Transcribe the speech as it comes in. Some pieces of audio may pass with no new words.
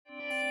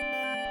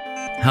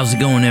How's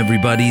it going,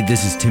 everybody?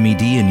 This is Timmy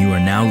D, and you are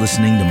now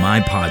listening to my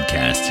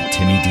podcast,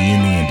 Timmy D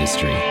in the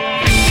Industry.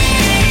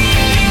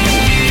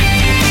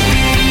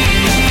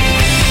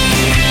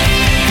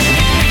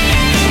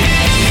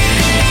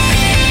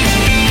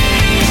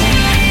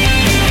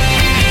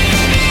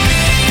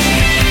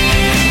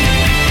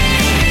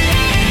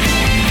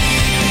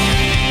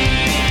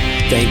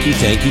 Thank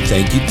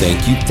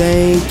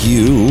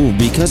you,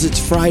 because it's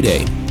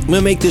Friday. I'm going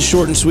to make this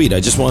short and sweet. I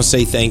just want to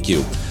say thank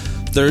you.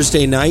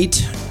 Thursday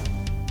night,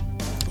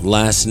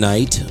 last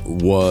night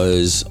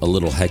was a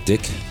little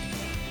hectic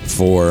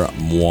for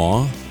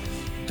moi,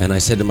 and I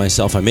said to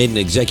myself, I made an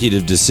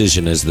executive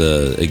decision as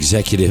the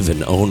executive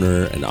and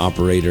owner and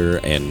operator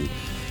and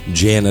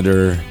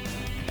janitor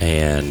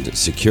and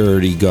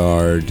security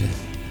guard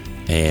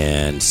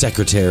and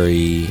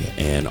secretary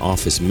and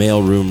office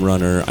mailroom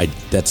runner.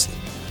 That's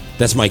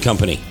my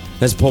company.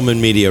 That's Pullman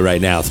Media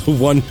right now, the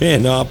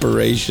one-man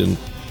operation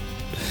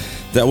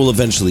that will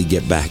eventually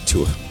get back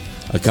to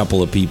a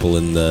couple of people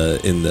in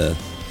the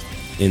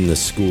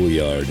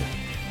schoolyard.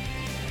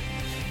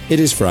 It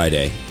is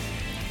Friday,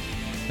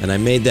 and I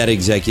made that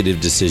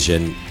executive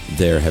decision.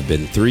 There have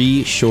been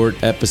 3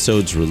 short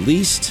episodes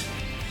released.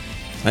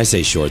 I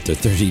say short, they're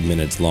 30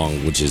 minutes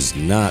long, which is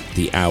not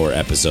the hour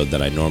episode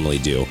that I normally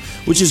do,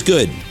 which is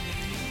good.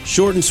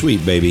 Short and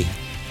sweet, baby.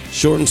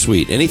 Short and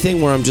sweet.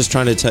 Anything where I'm just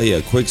trying to tell you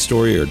a quick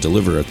story or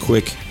deliver a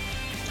quick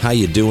how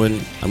you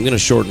doing, I'm going to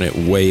shorten it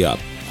way up.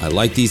 I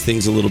like these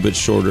things a little bit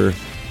shorter.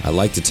 I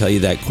like to tell you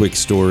that quick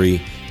story,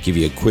 give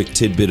you a quick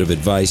tidbit of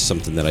advice,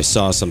 something that I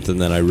saw, something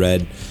that I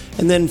read.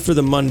 And then for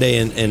the Monday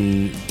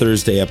and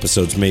Thursday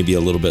episodes, maybe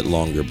a little bit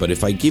longer. But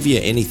if I give you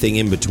anything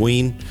in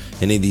between,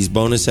 any of these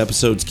bonus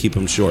episodes, keep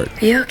them short.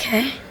 Are you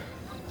okay?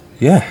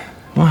 Yeah.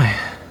 Why?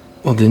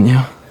 Well, didn't you?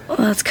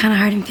 Well, it's kind of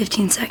hard in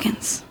 15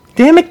 seconds.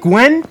 Damn it,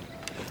 Gwen!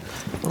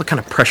 What kind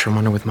of pressure I'm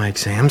under with my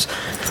exams?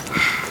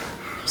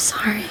 I'm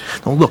sorry.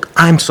 No, look,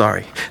 I'm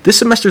sorry. This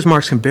semester's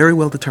marks can very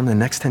well determine the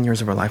next 10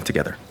 years of our life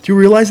together. Do you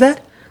realize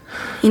that?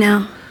 You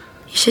know,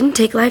 you shouldn't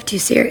take life too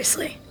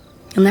seriously.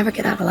 You'll never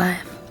get out alive.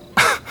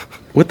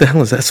 What the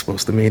hell is that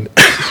supposed to mean?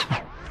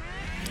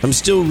 I'm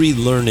still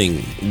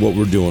relearning what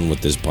we're doing with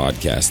this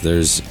podcast.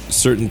 There's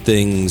certain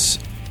things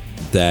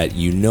that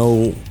you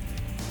know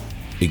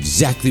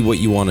exactly what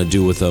you want to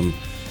do with them.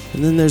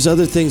 And then there's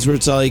other things where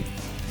it's like,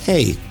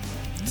 hey,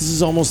 this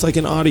is almost like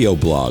an audio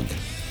blog.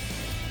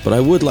 But I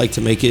would like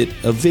to make it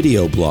a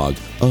video blog,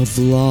 a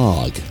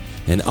vlog.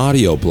 An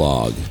audio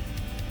blog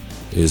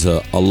is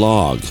a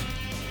log,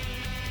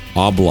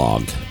 a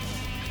blog,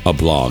 a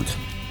blog.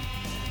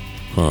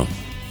 Huh.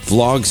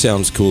 Vlog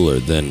sounds cooler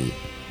than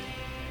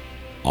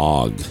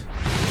og.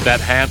 That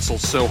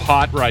Hansel's so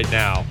hot right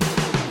now.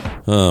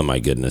 Oh my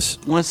goodness.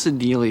 What's the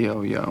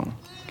dealio, yo?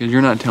 Because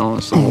you're not telling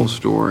us the whole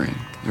story.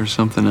 There's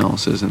something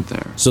else, isn't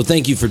there? So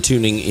thank you for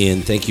tuning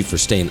in. Thank you for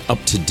staying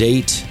up to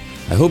date.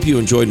 I hope you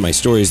enjoyed my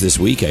stories this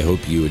week. I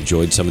hope you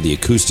enjoyed some of the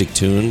acoustic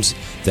tunes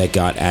that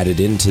got added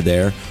into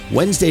there.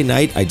 Wednesday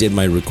night, I did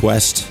my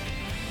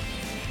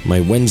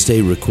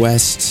Wednesday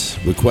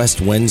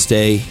request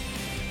Wednesday,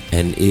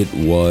 and it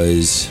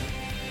was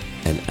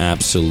an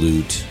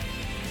absolute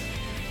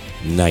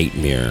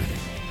nightmare.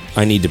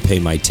 I need to pay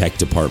my tech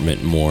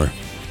department more.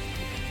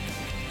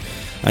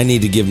 I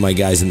need to give my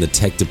guys in the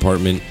tech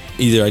department,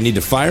 either I need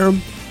to fire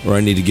them or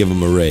I need to give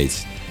them a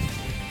raise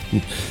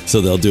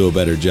so they'll do a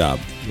better job.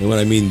 And when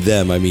I mean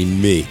them, I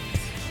mean me.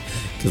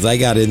 Because I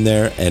got in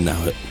there and,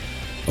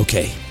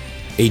 okay,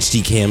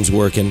 HD cam's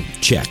working,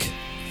 check.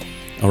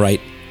 All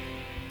right,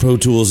 Pro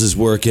Tools is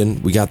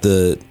working. We got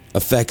the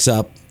effects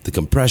up, the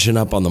compression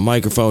up on the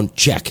microphone,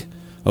 check.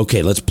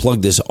 Okay, let's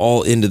plug this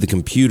all into the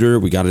computer.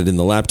 We got it in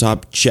the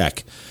laptop,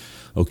 check.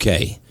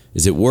 Okay,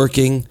 is it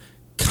working?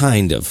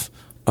 Kind of.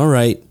 All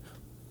right,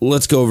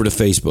 let's go over to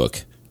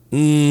Facebook.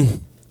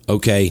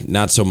 Okay,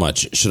 not so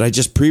much. Should I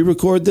just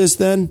pre-record this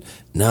then?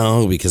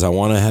 No, because I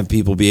want to have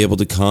people be able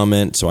to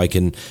comment so I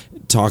can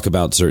talk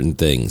about certain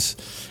things,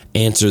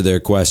 answer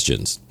their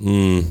questions.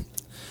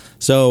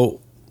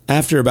 So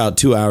after about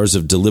 2 hours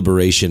of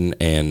deliberation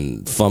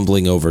and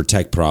fumbling over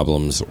tech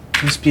problems,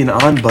 Must be an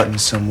on button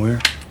somewhere.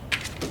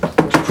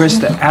 Press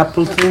the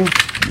Apple thing.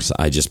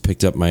 I just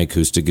picked up my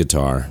acoustic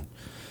guitar,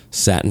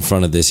 sat in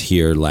front of this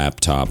here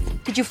laptop.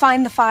 Did you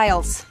find the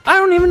files? I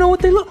don't even know what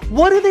they look.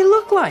 What do they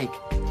look like?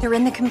 They're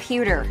in the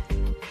computer.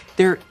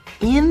 They're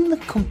in the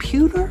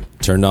computer?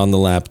 Turned on the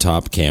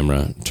laptop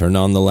camera, turned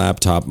on the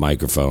laptop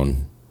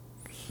microphone,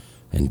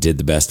 and did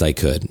the best I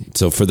could.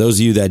 So for those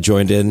of you that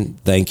joined in,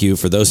 thank you.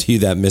 For those of you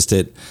that missed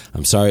it,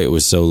 I'm sorry it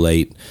was so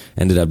late.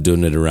 Ended up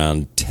doing it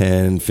around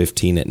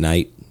 10:15 at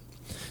night.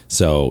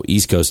 So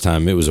East Coast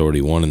time, it was already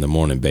 1 in the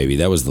morning, baby.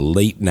 That was the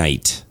late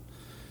night.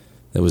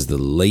 That was the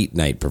late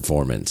night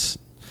performance.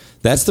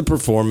 That's the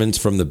performance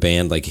from the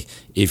band. Like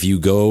if you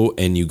go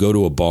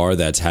to a bar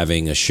that's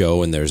having a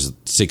show and there's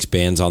 6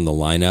 bands on the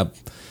lineup,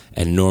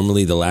 and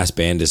normally the last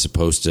band is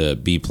supposed to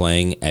be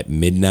playing at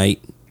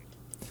midnight,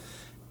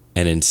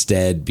 and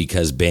instead,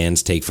 because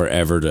bands take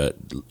forever to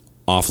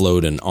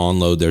offload and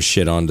onload their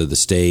shit onto the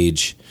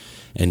stage,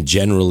 And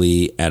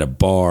generally at a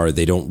bar,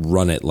 they don't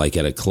run it like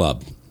at a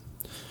club.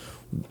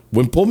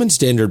 When Pullman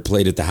Standard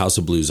played at the House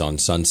of Blues on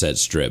Sunset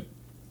Strip,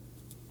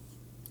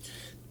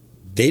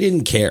 they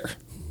didn't care.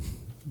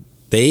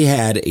 They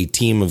had a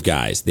team of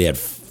guys. They had,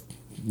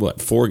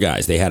 4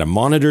 guys. They had a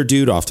monitor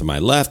dude off to my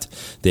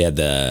left. They had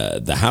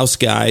the house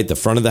guy, the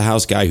front of the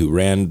house guy who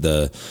ran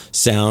the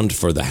sound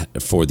for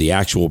the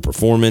actual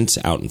performance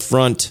out in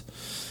front.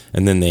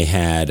 And then they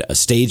had a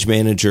stage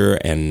manager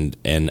and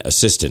an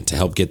assistant to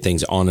help get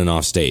things on and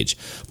off stage.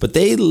 But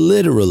they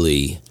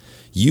literally,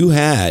 you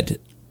had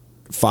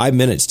 5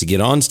 minutes to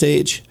get on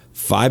stage,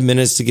 5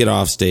 minutes to get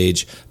off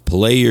stage,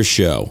 play your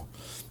show.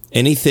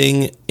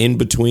 Anything in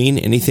between,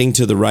 anything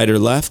to the right or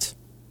left,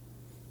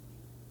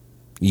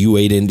 you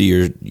ate into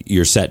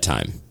your set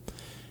time.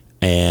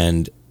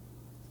 And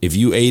if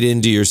you ate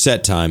into your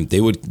set time,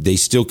 they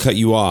still cut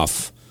you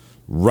off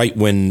right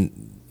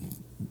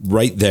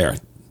there.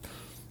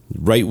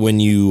 Right when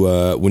you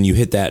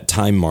hit that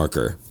time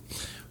marker.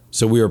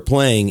 So we were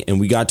playing and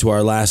we got to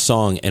our last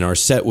song and our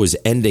set was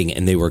ending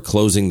and they were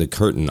closing the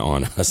curtain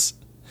on us.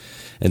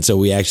 And so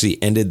we actually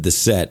ended the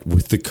set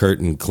with the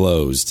curtain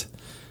closed.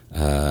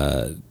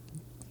 Oh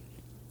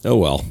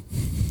well.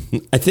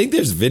 I think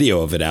there's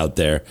video of it out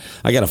there.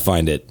 I got to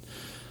find it.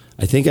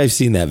 I think I've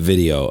seen that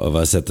video of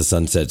us at the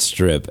Sunset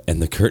Strip and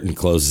the curtain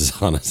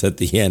closes on us at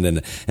the end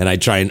and I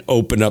try and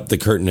open up the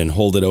curtain and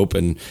hold it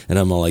open and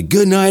I'm all like,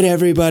 good night,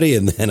 everybody.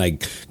 And then I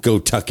go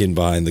tuck in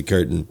behind the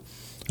curtain.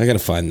 I got to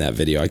find that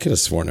video. I could have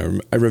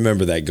sworn I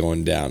remember that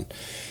going down.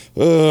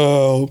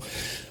 Oh,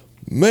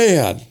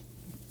 man.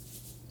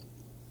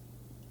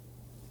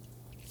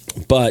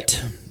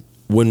 But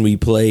when we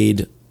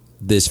played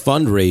this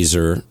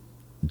fundraiser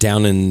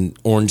down in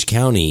Orange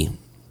County,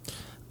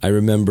 I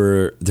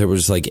remember there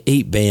was like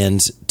 8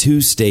 bands,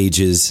 2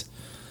 stages.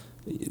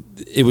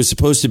 It was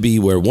supposed to be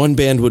where one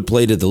band would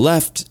play to the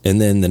left and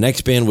then the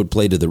next band would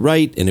play to the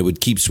right and it would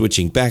keep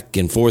switching back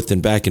and forth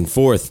and back and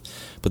forth.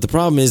 But the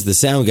problem is the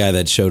sound guy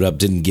that showed up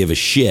didn't give a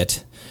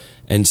shit.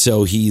 And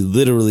so he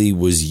literally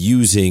was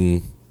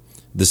using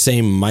the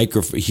same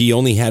microphone. He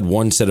only had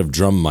one set of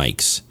drum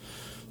mics.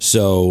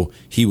 So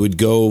he would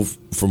go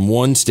from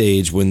one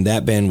stage when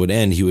that band would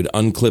end, he would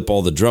unclip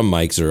all the drum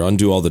mics or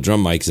undo all the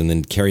drum mics and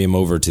then carry them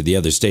over to the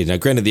other stage. Now,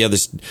 granted,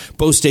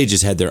 both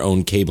stages had their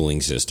own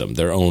cabling system,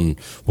 their own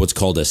what's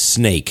called a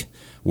snake,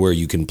 where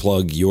you can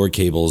plug your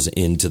cables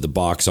into the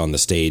box on the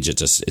stage.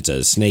 It's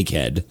a snake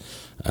head.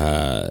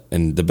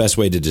 And the best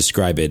way to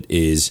describe it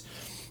is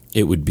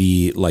it would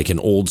be like an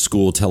old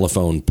school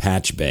telephone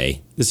patch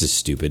bay. This is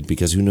stupid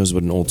because who knows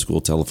what an old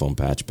school telephone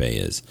patch bay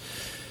is?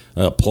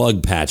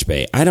 Plug patch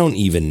bay. I don't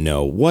even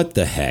know. What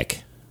the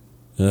heck?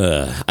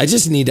 I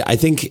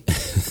think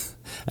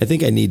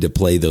I need to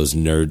play those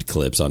nerd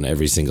clips on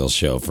every single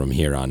show from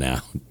here on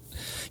out.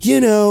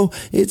 You know,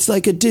 it's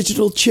like a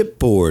digital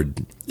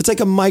chipboard. It's like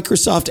a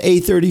Microsoft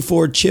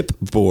A34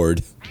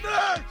 chipboard.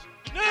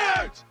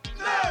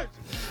 Nerds!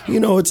 You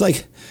know, it's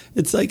like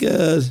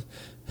a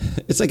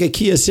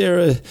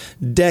Kyocera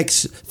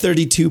Dex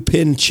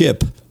 32-pin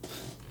chip.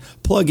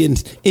 Plug-in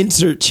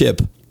insert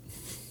chip.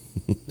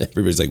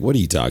 Everybody's like, what are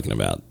you talking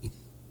about?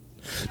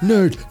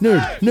 Nerd.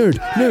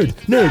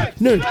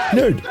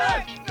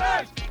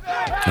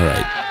 All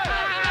right.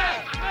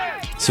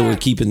 So we're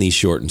keeping these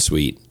short and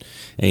sweet.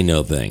 Ain't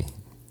no thing.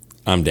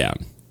 I'm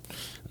down.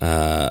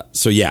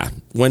 So yeah,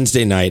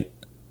 Wednesday night,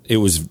 it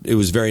was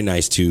very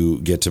nice to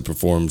get to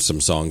perform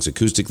some songs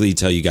acoustically,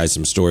 tell you guys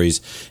some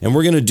stories. And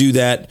we're going to do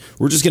that.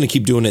 We're just going to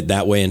keep doing it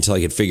that way until I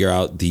can figure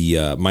out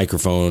the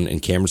microphone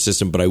and camera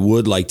system. But I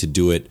would like to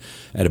do it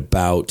at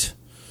about...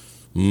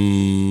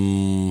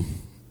 you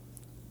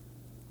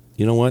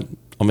know what?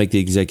 I'll make the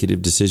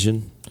executive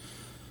decision.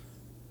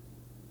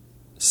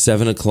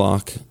 7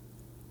 o'clock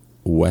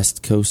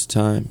West Coast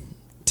time,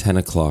 10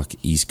 o'clock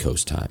East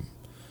Coast time.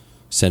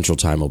 Central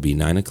time will be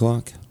 9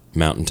 o'clock.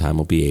 Mountain time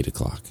will be 8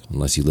 o'clock,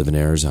 unless you live in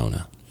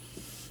Arizona.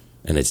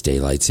 And it's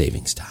daylight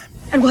savings time.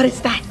 And what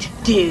is that,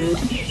 dude?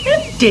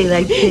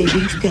 Daylight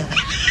savings time.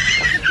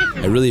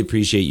 I really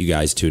appreciate you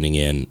guys tuning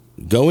in.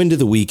 Go into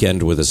the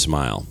weekend with a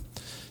smile.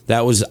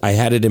 I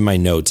had it in my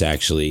notes,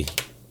 actually.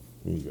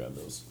 Let me grab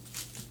those.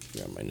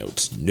 Grab my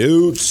notes.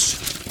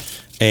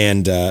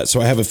 And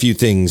so I have a few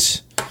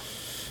things.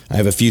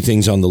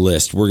 On the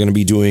list. We're going to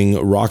be doing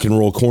Rock and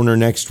Roll Corner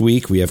next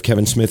week. We have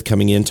Kevin Smith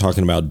coming in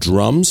talking about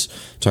drums,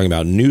 talking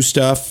about new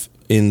stuff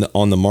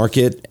on the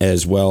market,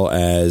 as well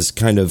as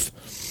kind of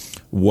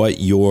what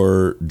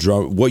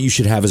you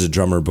should have as a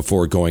drummer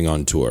before going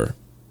on tour,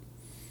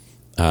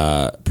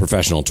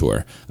 professional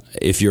tour.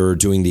 If you're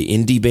doing the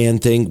indie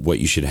band thing, what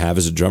you should have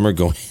as a drummer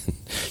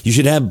you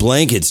should have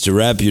blankets to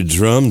wrap your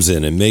drums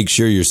in and make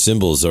sure your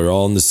cymbals are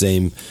all in the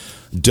same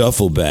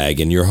duffel bag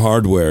and your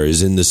hardware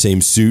is in the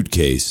same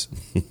suitcase.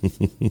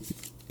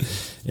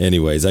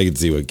 Anyways, I can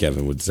see what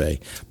Kevin would say.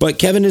 But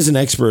Kevin is an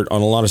expert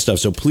on a lot of stuff,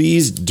 so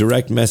please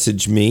direct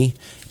message me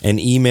and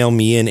email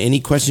me in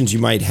any questions you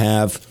might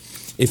have.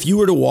 If you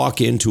were to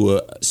walk into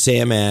a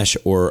Sam Ash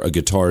or a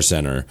Guitar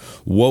Center,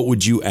 what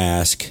would you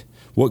ask?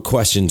 What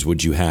questions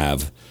would you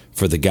have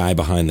for the guy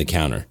behind the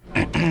counter.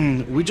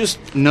 We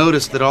just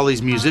noticed that all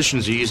these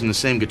musicians are using the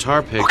same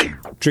guitar pick.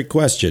 Trick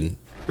question.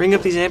 Ring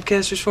up these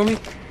Ampcasters for me?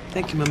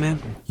 Thank you, my man.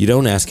 You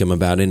don't ask him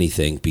about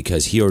anything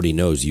because he already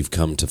knows you've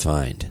come to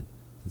find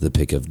the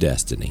pick of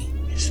destiny.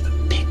 It's the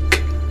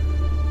pick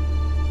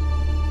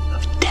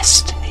of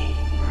destiny.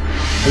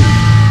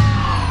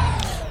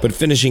 But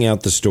finishing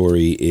out the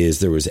story is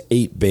there was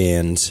 8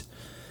 bands,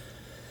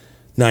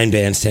 9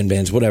 bands, 10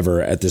 bands,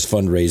 whatever, at this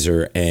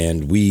fundraiser,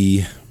 and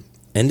we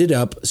ended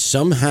up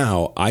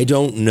somehow, I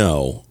don't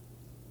know,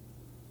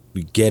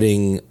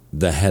 getting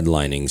the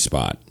headlining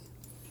spot.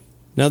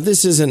 Now,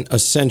 this isn't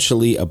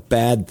essentially a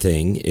bad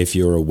thing if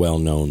you're a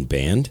well-known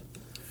band,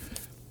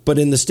 but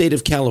in the state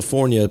of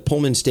California,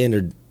 Pullman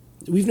Standard,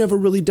 we've never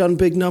really done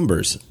big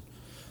numbers.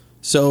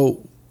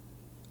 So,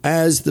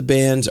 as the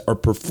bands are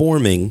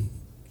performing,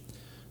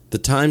 the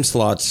time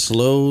slots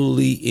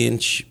slowly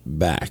inch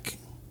back.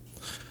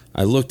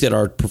 I looked at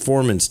our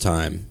performance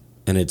time,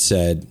 and it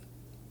said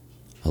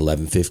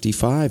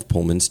 11:55.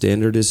 Pullman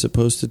Standard is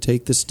supposed to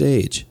take the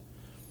stage.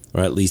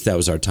 Or at least that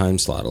was our time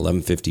slot,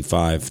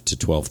 11:55 to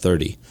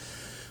 12:30.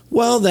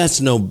 Well, that's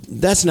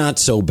not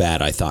so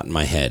bad, I thought in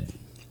my head.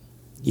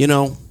 You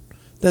know,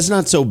 that's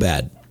not so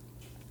bad.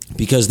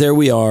 Because there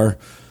we are,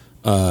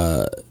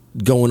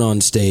 going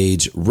on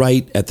stage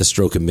right at the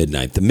stroke of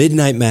midnight, the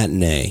midnight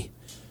matinee.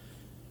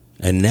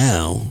 And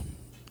now,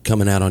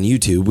 coming out on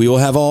YouTube, we will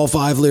have all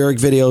 5 lyric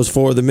videos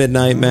for the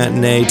Midnight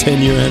Matinee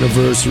 10-year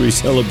anniversary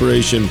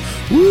celebration.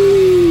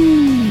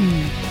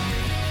 Woo!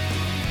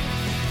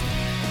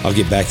 I'll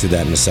get back to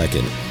that in a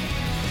second.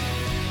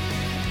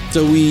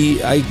 So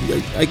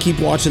I keep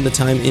watching the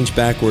time inch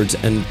backwards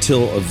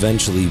until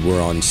eventually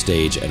we're on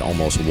stage at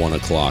almost 1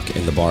 o'clock,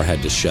 and the bar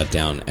had to shut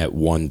down at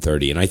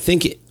 1:30. And I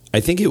think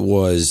it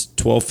was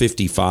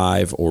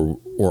 12:55 or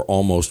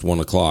almost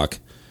 1 o'clock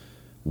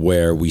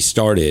where we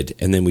started,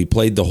 and then we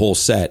played the whole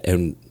set,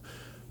 and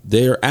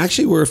there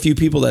actually were a few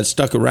people that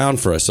stuck around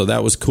for us, so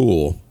that was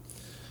cool.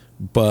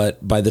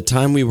 But by the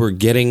time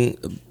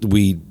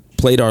we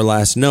played our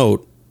last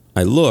note,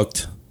 I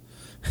looked,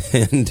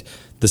 and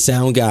the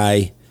sound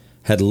guy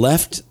had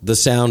left the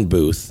sound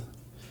booth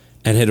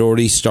and had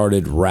already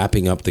started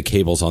wrapping up the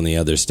cables on the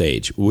other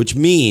stage, which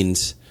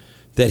means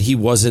that he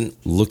wasn't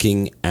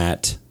looking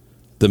at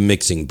the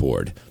mixing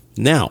board.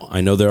 Now,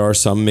 I know there are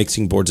some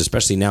mixing boards,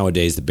 especially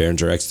nowadays. The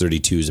Behringer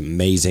X32 is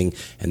amazing,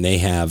 and they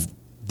have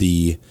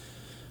you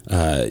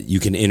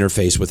can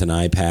interface with an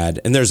iPad,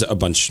 and there's a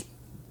bunch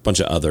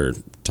of other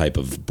type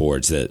of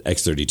boards. The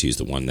X32 is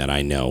the one that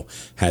I know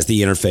has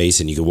the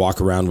interface, and you can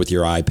walk around with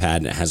your iPad,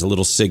 and it has a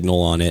little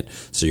signal on it,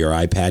 so your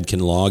iPad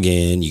can log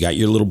in. You got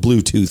your little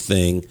Bluetooth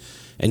thing,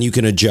 and you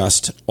can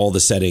adjust all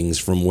the settings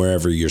from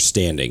wherever you're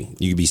standing.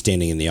 You could be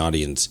standing in the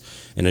audience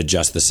and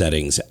adjust the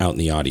settings out in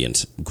the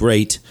audience.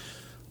 Great.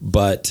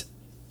 But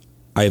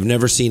I have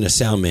never seen a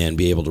sound man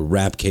be able to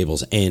wrap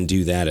cables and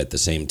do that at the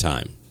same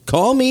time.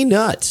 Call me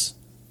nuts.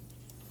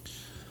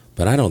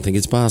 But I don't think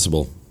it's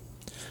possible.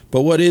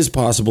 But what is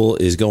possible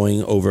is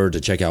going over to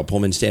check out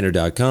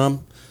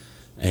PullmanStandard.com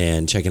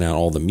and checking out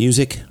all the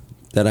music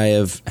that I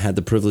have had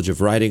the privilege of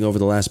writing over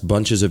the last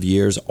bunches of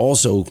years.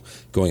 Also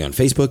going on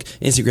Facebook,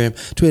 Instagram,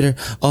 Twitter,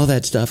 all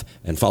that stuff,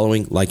 and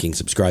following, liking,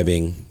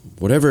 subscribing,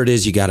 whatever it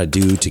is you got to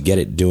do to get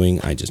it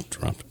doing. I just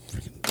dropped.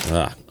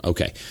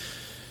 Okay.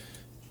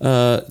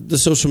 The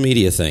social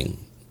media thing.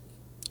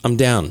 I'm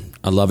down.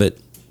 I love it.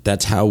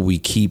 That's how we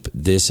keep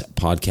this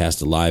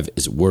podcast alive,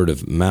 is word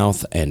of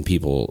mouth and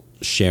people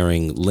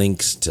sharing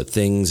links to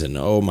things. And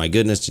oh my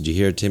goodness, did you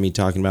hear Timmy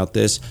talking about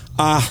this?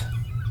 Like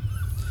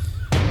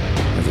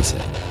I said,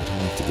 I don't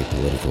have to get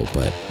political,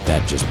 but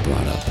that just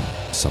brought up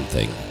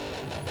something.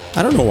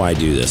 I don't know why I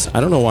do this. I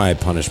don't know why I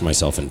punish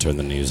myself and turn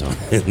the news on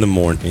in the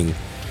morning.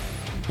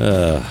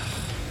 I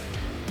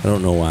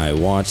don't know why I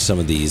watch some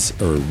of these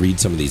or read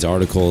some of these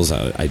articles.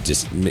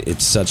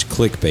 It's such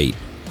clickbait.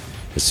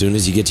 As soon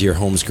as you get to your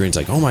home screen, it's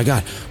like, oh my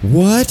God,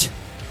 what?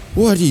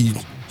 What?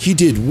 He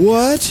did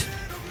what?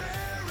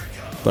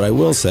 But I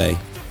will say,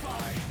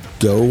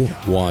 go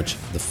watch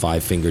the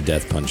 5 Finger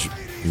Death Punch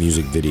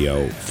music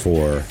video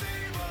for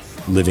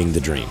Living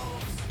the Dream.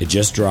 It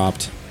just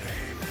dropped,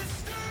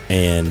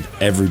 and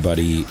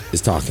everybody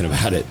is talking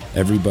about it.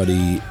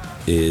 Everybody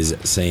is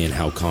saying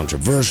how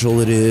controversial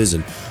it is,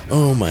 and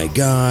oh my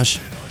gosh.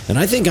 And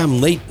I think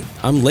I'm late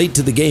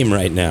to the game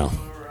right now.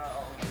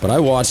 But I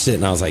watched it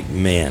and I was like,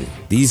 man,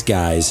 these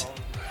guys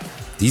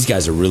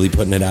are really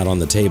putting it out on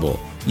the table.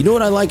 You know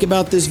what I like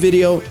about this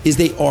video is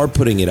they are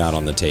putting it out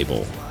on the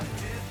table.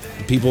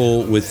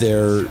 People with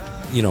their,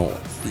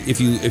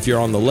 if you're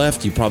on the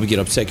left, you probably get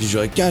upset because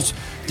you're like, gosh,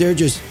 they're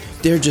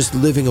just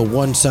living a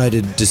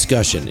one-sided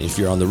discussion. If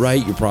you're on the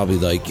right, you're probably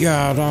like,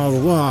 yeah,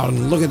 wow,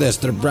 look at this.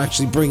 They're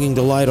actually bringing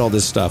to light all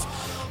this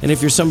stuff. And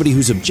if you're somebody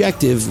who's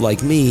objective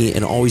like me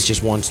and always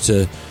just wants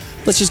to,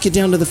 let's just get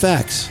down to the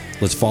facts.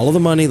 Let's follow the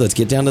money. Let's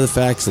get down to the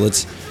facts.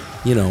 Let's,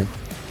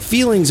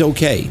 feeling's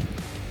okay.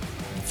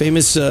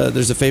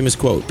 There's a famous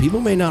quote.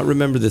 People may not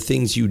remember the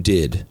things you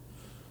did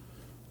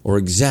or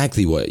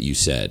exactly what you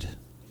said,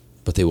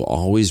 but they will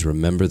always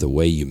remember the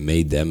way you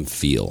made them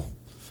feel.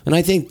 And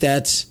I think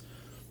that's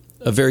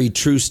a very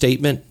true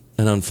statement.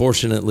 And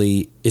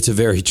unfortunately, it's a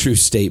very true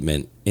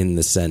statement in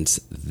the sense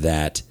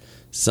that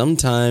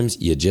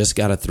sometimes you just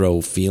got to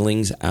throw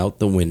feelings out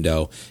the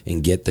window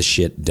and get the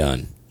shit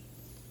done.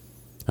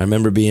 I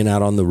remember being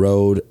out on the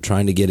road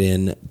trying to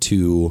getting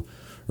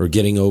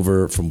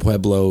over from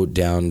Pueblo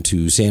down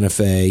to Santa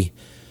Fe.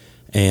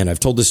 And I've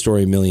told this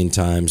story a million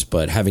times,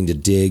 but having to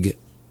dig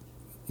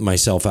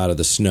myself out of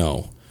the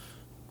snow.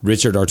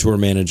 Richard, our tour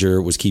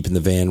manager, was keeping the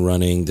van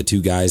running. The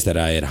two guys that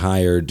I had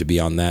hired to be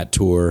on that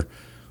tour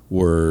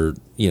were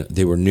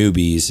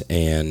newbies,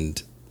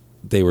 and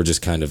they were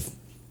just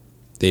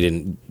they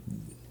didn't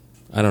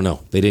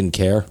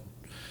care.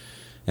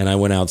 And I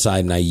went outside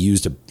and I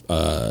used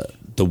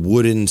the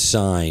wooden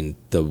sign,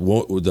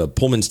 the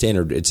Pullman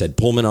Standard. It said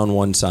Pullman on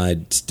one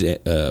side,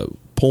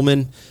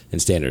 Pullman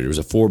and Standard. It was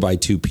a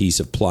 4x2 piece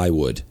of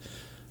plywood,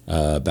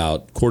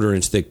 about 1/4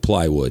 inch thick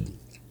plywood.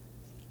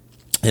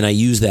 And I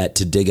used that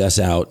to dig us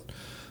out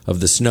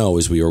of the snow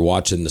as we were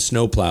watching the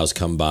snow plows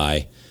come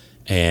by.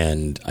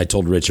 And I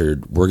told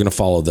Richard, we're going to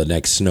follow the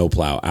next snow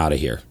plow out of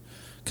here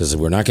because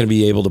we're not going to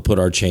be able to put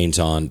our chains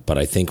on. But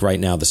I think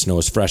right now the snow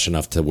is fresh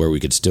enough to where we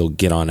could still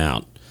get on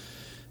out.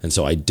 And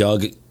so I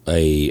dug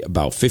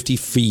about 50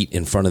 feet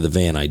in front of the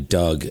van. I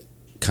dug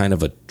kind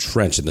of a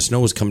trench, and the snow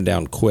was coming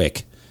down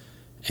quick.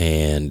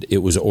 And it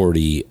was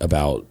already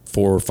about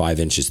 4 or 5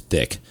 inches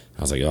thick.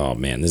 I was like, oh,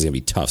 man, this is going to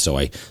be tough. So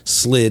I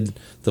slid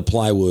the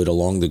plywood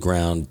along the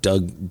ground,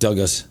 dug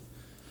us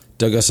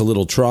a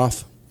little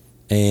trough.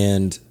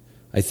 And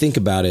I think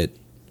about it,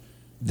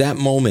 that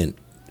moment,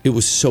 it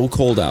was so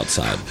cold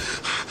outside.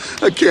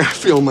 I can't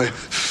feel my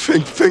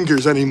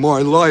fingers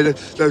anymore. Lloyd,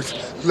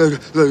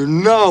 they're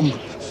numb.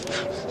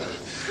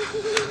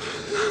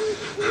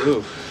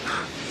 Ooh,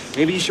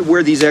 maybe you should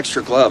wear these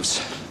extra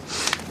gloves.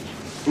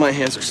 My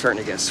hands are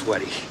starting to get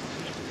sweaty.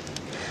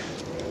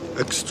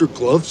 Extra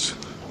gloves?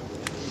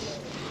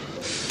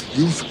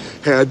 You've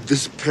had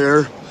this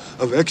pair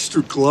of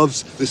extra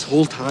gloves this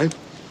whole time?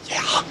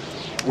 Yeah,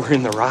 we're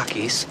in the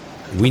Rockies.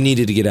 We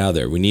needed to get out of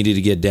there. We needed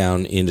to get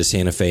down into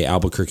Santa Fe,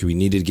 Albuquerque. We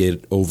needed to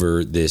get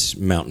over this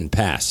mountain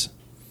pass.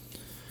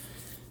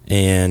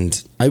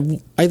 And I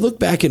look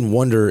back and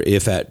wonder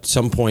if at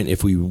some point,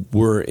 if we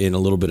were in a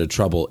little bit of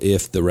trouble,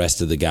 if the rest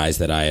of the guys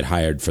that I had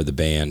hired for the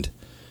band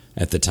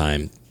at the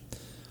time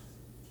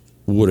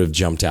would have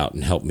jumped out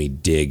and helped me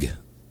dig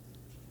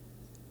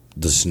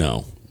the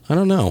snow. I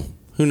don't know.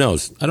 Who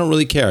knows? I don't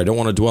really care. I don't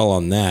want to dwell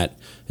on that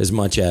as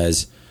much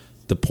as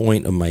the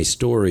point of my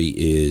story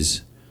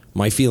is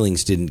my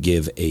feelings didn't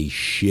give a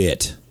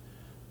shit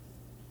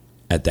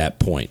at that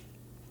point.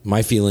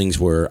 My feelings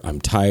were,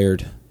 I'm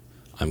tired,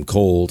 I'm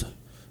cold.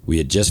 We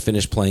had just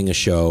finished playing a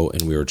show,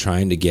 and we were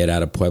trying to get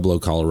out of Pueblo,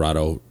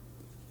 Colorado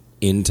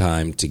in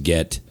time to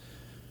get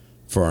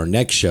for our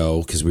next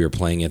show because we were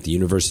playing at the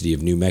University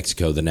of New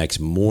Mexico the next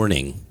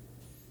morning.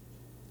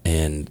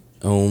 And,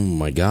 oh,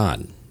 my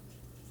God,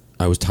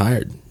 I was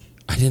tired.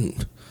 I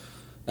didn't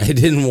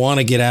want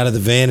to get out of the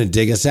van and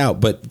dig us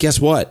out. But guess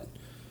what?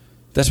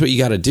 That's what you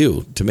got to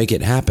do to make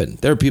it happen.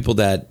 There are people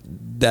that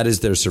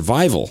is their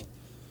survival.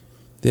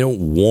 They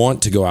don't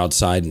want to go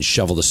outside and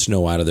shovel the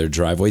snow out of their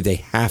driveway. They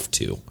have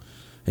to.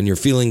 And your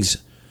feelings,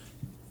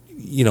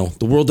 the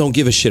world don't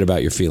give a shit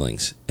about your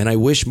feelings. And I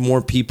wish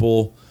more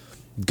people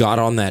got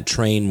on that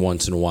train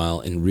once in a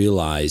while and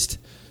realized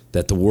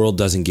that the world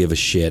doesn't give a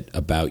shit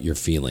about your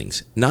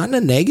feelings. Not in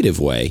a negative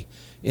way,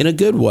 in a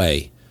good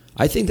way.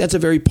 I think that's a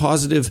very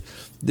positive,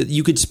 that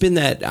you could spin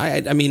that.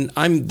 I mean,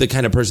 I'm the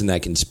kind of person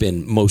that can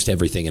spin most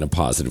everything in a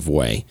positive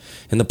way.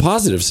 And the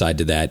positive side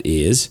to that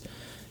is,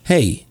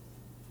 hey,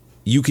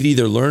 you could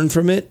either learn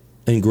from it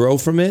and grow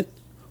from it,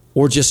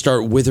 or just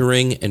start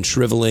withering and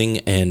shriveling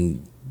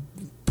and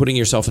putting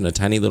yourself in a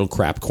tiny little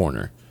crap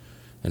corner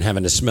and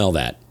having to smell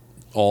that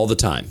all the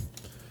time.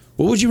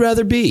 What would you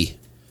rather be?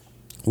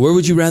 Where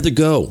would you rather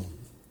go?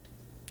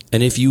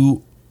 And if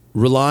you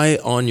rely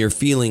on your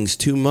feelings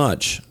too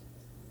much,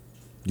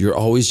 you're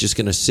always just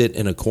going to sit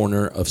in a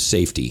corner of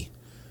safety.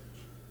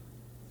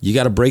 You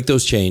got to break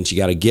those chains. You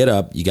got to get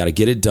up. You got to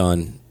get it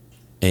done.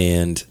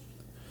 And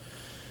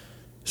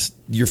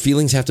your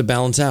feelings have to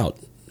balance out.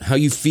 How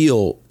you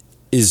feel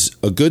is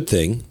a good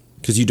thing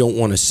because you don't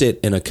want to sit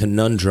in a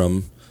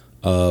conundrum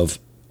of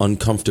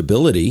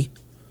uncomfortability,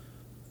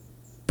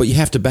 but you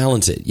have to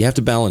balance it. You have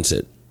to balance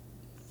it.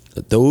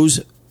 Those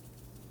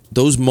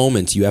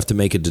moments, you have to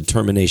make a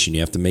determination.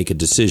 You have to make a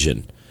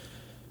decision.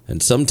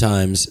 And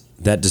sometimes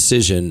that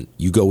decision,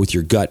 you go with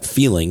your gut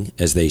feeling,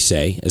 as they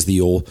say, as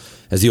the old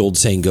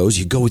saying goes,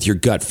 you go with your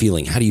gut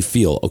feeling. How do you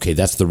feel? Okay,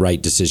 that's the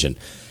right decision.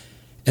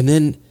 And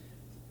then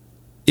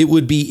it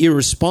would be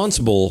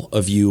irresponsible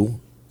of you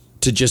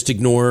to just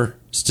ignore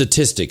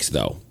statistics,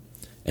 though.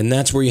 And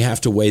that's where you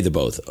have to weigh the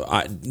both.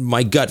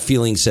 My gut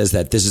feeling says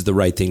that this is the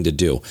right thing to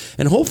do.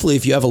 And hopefully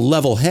if you have a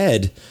level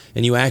head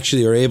and you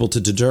actually are able to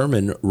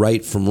determine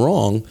right from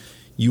wrong,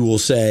 you will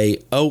say,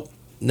 oh,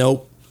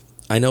 nope,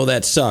 I know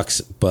that sucks,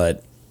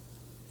 but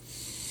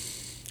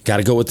Got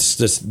to go with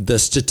the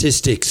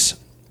statistics.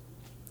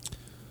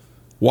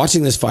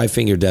 Watching this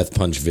 5-finger death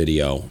punch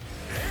video,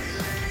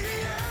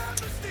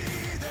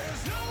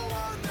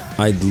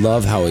 I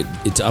love how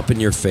it's up in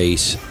your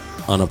face,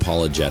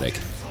 unapologetic.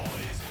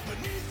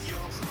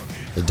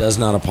 It does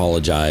not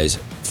apologize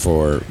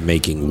for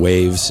making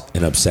waves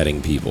and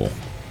upsetting people.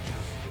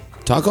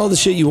 Talk all the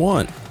shit you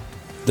want.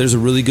 There's a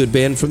really good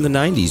band from the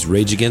 90s,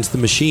 Rage Against the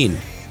Machine.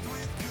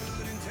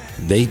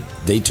 They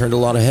turned a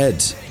lot of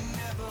heads.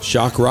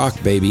 Shock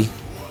rock, baby.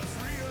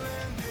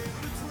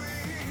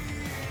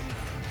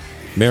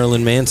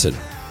 Marilyn Manson.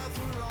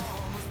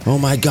 Oh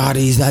my God,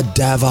 he's the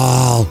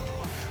devil.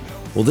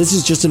 Well, this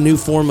is just a new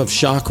form of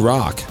shock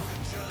rock.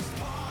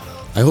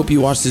 I hope you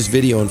watch this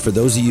video, and for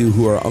those of you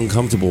who are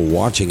uncomfortable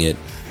watching it,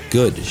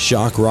 good,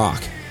 shock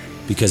rock.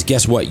 Because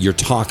guess what? You're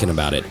talking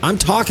about it. I'm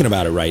talking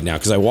about it right now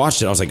because I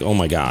watched it. I was like, oh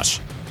my gosh.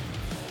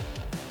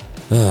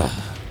 Ugh.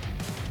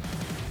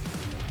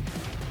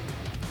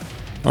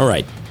 All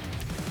right.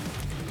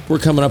 We're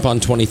coming up on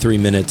 23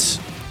 minutes.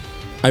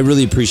 I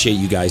really appreciate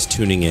you guys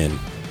tuning in.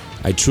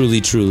 I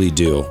truly, truly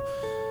do.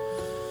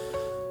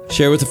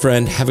 Share with a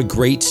friend. Have a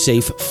great,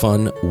 safe,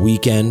 fun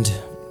weekend.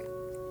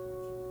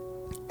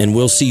 And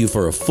we'll see you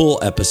for a full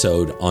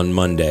episode on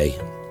Monday.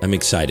 I'm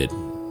excited.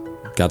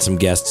 Got some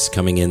guests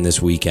coming in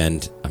this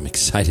weekend. I'm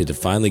excited to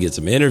finally get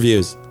some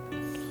interviews.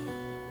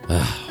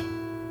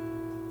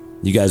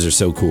 You guys are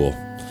so cool.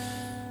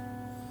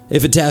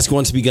 If a task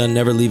once begun,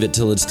 never leave it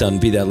till it's done.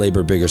 Be that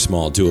labor big or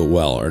small, do it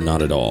well or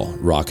not at all.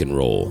 Rock and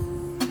roll.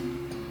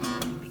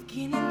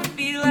 Beginning to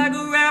feel like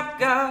a rap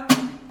guy.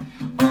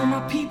 All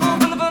my people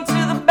relevant to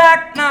the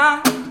back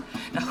now.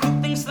 Now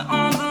who thinks the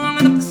arms are long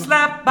enough to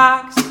slap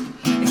box?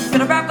 Instead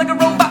of rap like a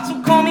robot,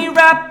 so call me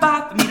rap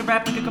bot. For me to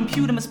rap like a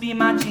computer must be in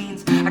my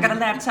genes. I got a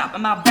laptop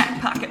in my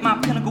back pocket, my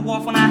pen will go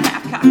off when I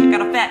half cock it.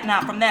 Got a fat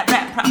knot from that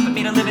rap profit,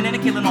 made a living and a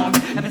killing on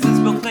it. Ever since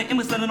Bill Clinton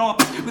was still in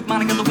office, with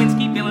Monica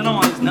Lewinsky feeling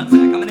on his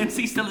nutsack. I'm an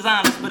MC, still as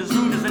honest, but as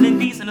rude as an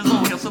indecent as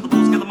loyal. So the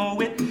bulls kill them all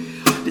with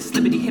this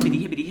slippity hippity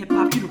hippity hip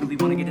hop. You don't really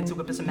wanna get into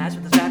it, but some match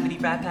with this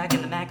rappity rap pack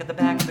in the Mac at the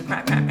back of the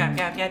crack yap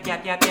yap yap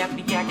yap yap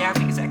yappity yak yap.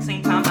 The exact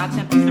same time I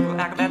attempt these liberal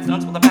acrobats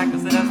stunts while I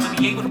practice it. I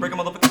to be able to break a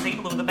motherfucking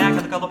table over the back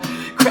of the color.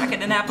 Crack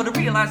it and apple to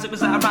realize it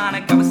was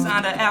ironic. I was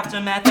signed to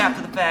aftermath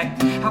after the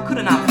fact. How could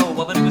I not know?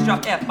 All I do is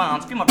drop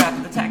F-bombs. Feel my rap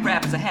with attack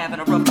rappers are having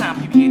a rough time.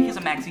 Period. Here's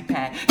a maxi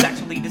pad. It's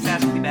actually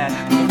disastrously bad.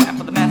 We'll rap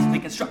for the massively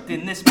constructed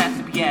in this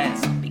masterpiece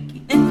ass.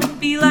 Beginning to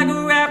feel like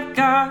a rap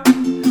guy.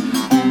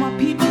 All my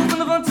people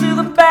relevant to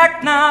the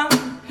back now.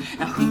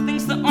 Now who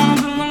thinks the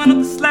arms are long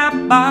enough to slap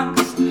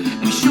box?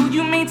 Let me show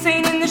you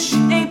maintaining this shit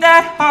ain't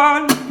that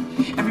hard.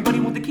 Everybody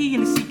want the key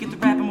and the secret to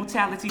rap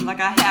immortality like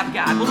I have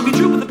got. Well, to be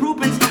true with the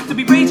blueprints, to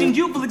be raging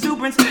youthful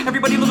exuberance.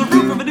 Everybody love the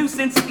roof of a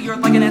nuisance. The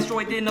earth like an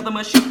asteroid did nothing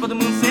but shoot for the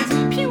moon since.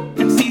 Pew!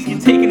 MCs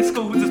get taken to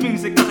school with this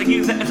music, cause I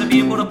use it as a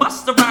vehicle to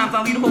bust the rhymes.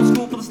 I'll lead a whole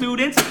school full of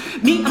students.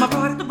 Me, I'm a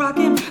product of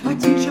rockin', like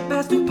teacher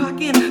past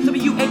Tupac in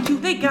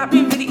WAQ, they got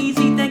rim pretty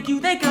easy, thank you,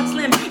 they got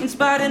slim.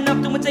 Inspired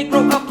enough to when they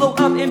grow up, blow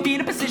up, and be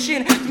in a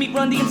position to meet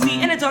Run DMC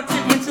and induct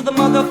him into the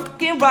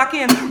motherfucking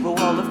rockin' roll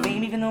Hall of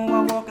Fame. Even though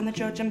I walk in the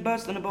church and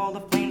burst in a ball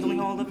of flames, only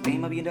Hall of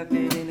Fame I'll be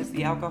inducted in is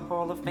the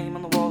Alcohol of Fame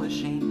on the wall of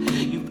shame.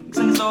 You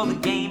fixin' it's all the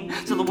game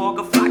till the walk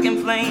of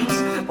flocking flames.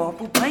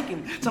 Awful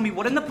blanking, tell me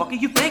what in the fuck are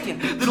you thinking?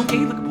 Little gay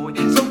looking boy,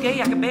 so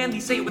gay I can barely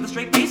say it with a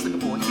straight face looking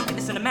boy. You're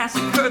witnessing a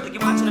massacre like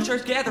you're watching a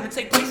church gathering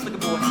take place looking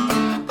boy.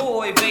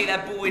 Boy, bae,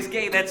 that boy's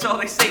gay, that's all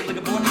they say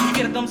looking boy. You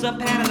get a thumbs up,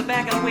 pat on the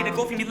back, and a way to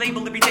go from your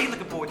label every day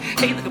looking boy.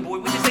 Hey looking boy,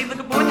 what you say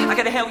looking boy? I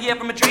got a hell yeah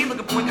from a Dre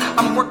looking boy.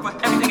 I'ma work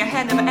for everything I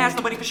had, never asked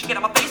nobody for shit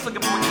on my face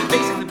looking boy.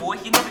 Basically boy,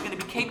 you're never gonna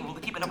be capable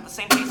of keeping up with the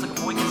same pace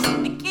looking boy. Cause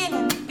I'm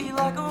beginning to feel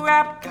like a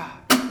rap guy.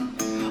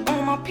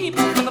 All my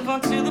people from the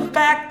front to the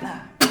back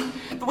line.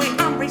 The way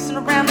I'm racing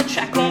around the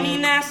track on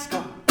me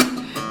NASCAR.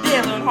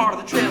 They'll learn hard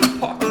on the trailer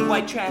park and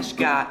white trash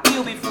guy.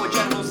 Kneel before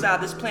generals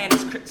out this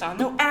planet's Krypton.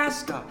 No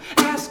Asgard,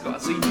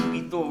 Asgard. So you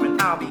be Thor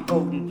and I'll be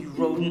Odin. You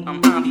rodent,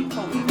 I'm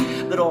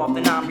omnipotent. Let off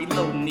and I'm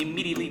reloading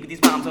immediately with these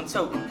bombs on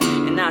totem.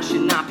 And I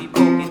should not be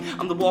broken.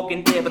 I'm the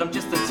walking dead, but I'm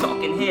just a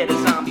talking head, a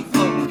zombie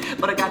floating.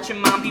 But I got your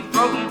mom be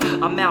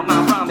frozen. I'm out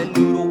my ramen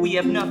noodle. We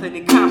have nothing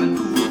in common.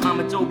 Poodle, I'm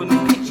a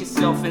Doberman. Pitch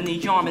yourself in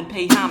the arm and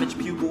pay homage,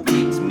 pupil.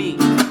 It's me.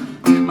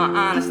 My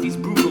honesty's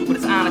brutal, but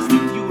it's honestly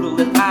futile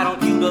if I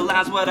don't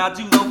utilize what I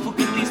do, though, fuck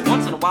it at least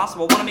once in a while.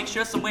 So I wanna make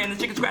sure somewhere in the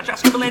chicken scratch I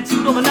scribble and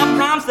toodle enough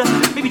rhymes to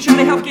maybe try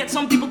to help get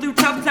some people through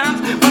tough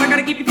times. But I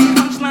gotta give you a few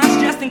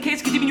punchlines just in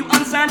case, cause even you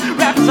unsigned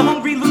rappers are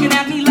hungry looking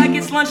at me like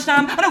it's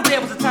lunchtime. I know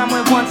there was a time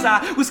when once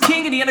I was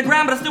king in the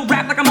underground, but I still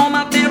rap like I'm on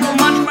my barrel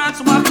munch rhymes,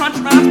 so I crunch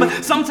rhymes.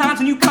 But sometimes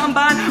when you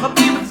combine up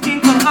here with the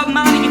skin color of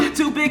mine, you get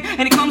too big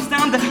and it comes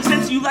down to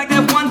sense you like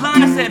that one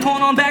line I said.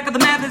 Hold on back of the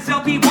map, it's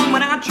LP1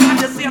 when I tried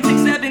to say I take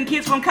 7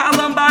 kids from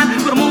Columbine,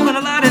 put them all in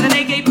a line and an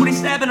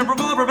AK-47, a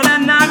revolver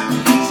and a knife.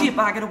 See if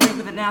I get away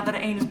with it now. now that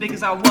I ain't as big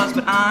as I was,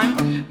 but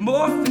I'm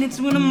morphing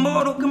into an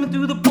immortal coming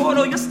through the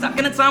portal. You're stuck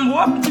in a time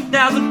warp in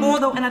 2004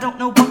 though, and I don't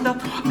know what the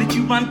that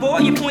you rhyme for.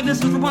 You point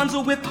this as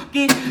Rapunzel with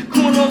fucking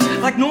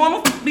cornrows like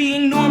normal,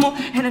 being normal.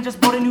 And I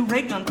just bought a new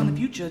ray gun from the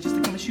future just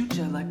to come and shoot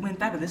ya, like when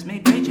Fabulous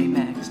made Ray J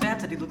Mac. His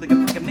Fab said he looked like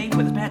a fucking maid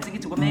with his pad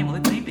singing to a man while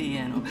he played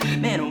piano.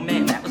 Man, oh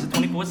man, that was a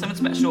 24/7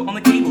 special on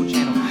the cable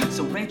channel.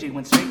 So Ray J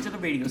went straight to the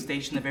radio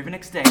station the very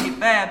next day. Hey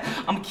Fab,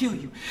 I'ma kill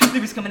you.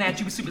 Lyrics coming at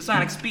you with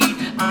supersonic speed.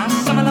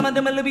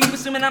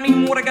 Assuming I'm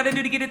even what I gotta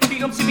do to get it to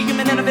be. I'm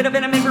superhuman and a bit of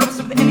venom and purpose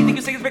of anything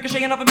you say is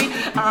ricocheting off of me.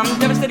 I'm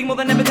devastating more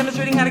than ever,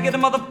 demonstrating how to get a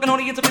motherfucking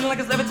audience. I'm feeling like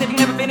it's levitating,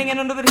 never fading, and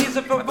I know that he's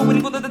a forever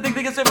waiting for the thing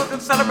they get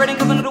celebrating.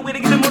 Cause I know the way to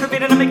get him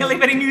motivated. I make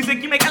elevating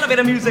music, you make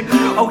elevator music.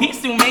 Oh,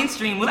 he's too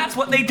mainstream. Well, that's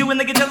what they do when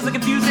they get jealous and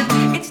confuse it.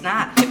 It's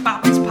not hip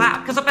hop, it's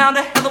pop. Cause I found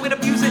a hell of a way to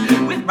fuse it.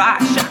 With rock,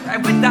 shot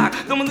right with doc.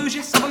 Don't lose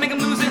yourself and make them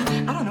lose it.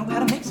 I don't know how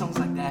to make songs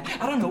like that.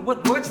 I don't know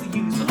what words to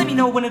use. But let me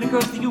know when it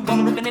occurs to you. While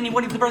I'm ripping any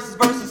one of the verses,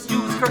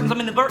 shoes, curtains, I'm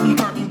inadvertently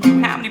hurting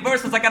you. How many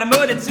verses I gotta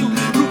murder to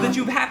prove that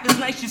you've half as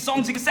nice your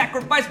songs you can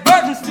sacrifice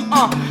virgins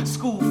to?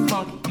 School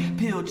flunky,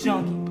 pill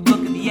junkie.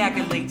 Look at the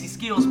accolades, these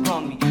skills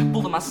brung me.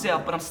 Full of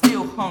myself, but I'm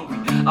still hungry.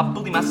 I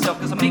bully myself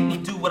cause I make me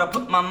do what I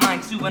put my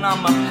mind to. And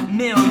I'm a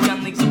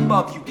million leagues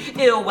above you.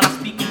 Ill when I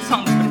speak in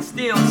tongues, but it's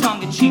still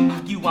tongue in cheek.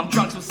 You, I'm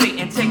drunk, so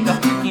Satan, take the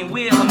fucking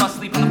wheel. I must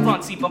sleep in the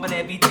front seat, bumping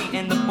everything.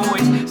 And the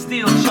boys,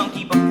 still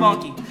chunky but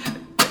funky.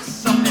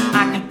 Something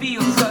I can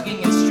feel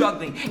tugging and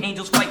struggling.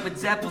 Angels fight with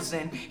devils,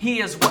 and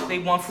here's what they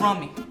want from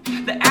me.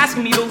 They're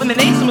asking me to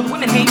eliminate some of the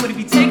women hate, but if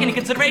you take into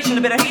consideration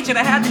the bit of hatred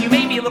I had, then you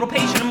may be a little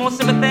patient and more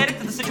sympathetic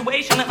to the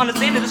situation and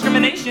understand the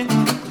discrimination.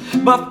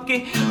 But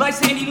okay, life's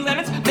handy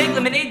lemons, make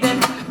lemonade then.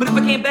 But if I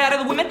can't batter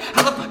the women,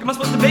 how the fuck am I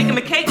supposed to bake them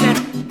a cake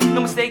then?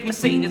 No mistake, I'm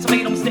Satan, it's a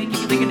make no mistake if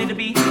you're thinking it'll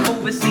be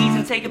overseas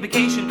and take a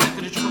vacation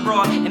to the trip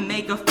abroad and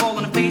make a fall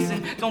in the face.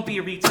 And don't be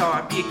a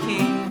retard, be a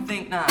king,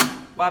 think not.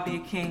 Why be a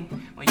king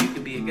when you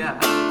could be a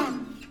god?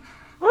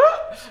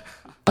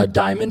 A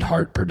Diamond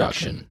Heart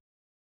production.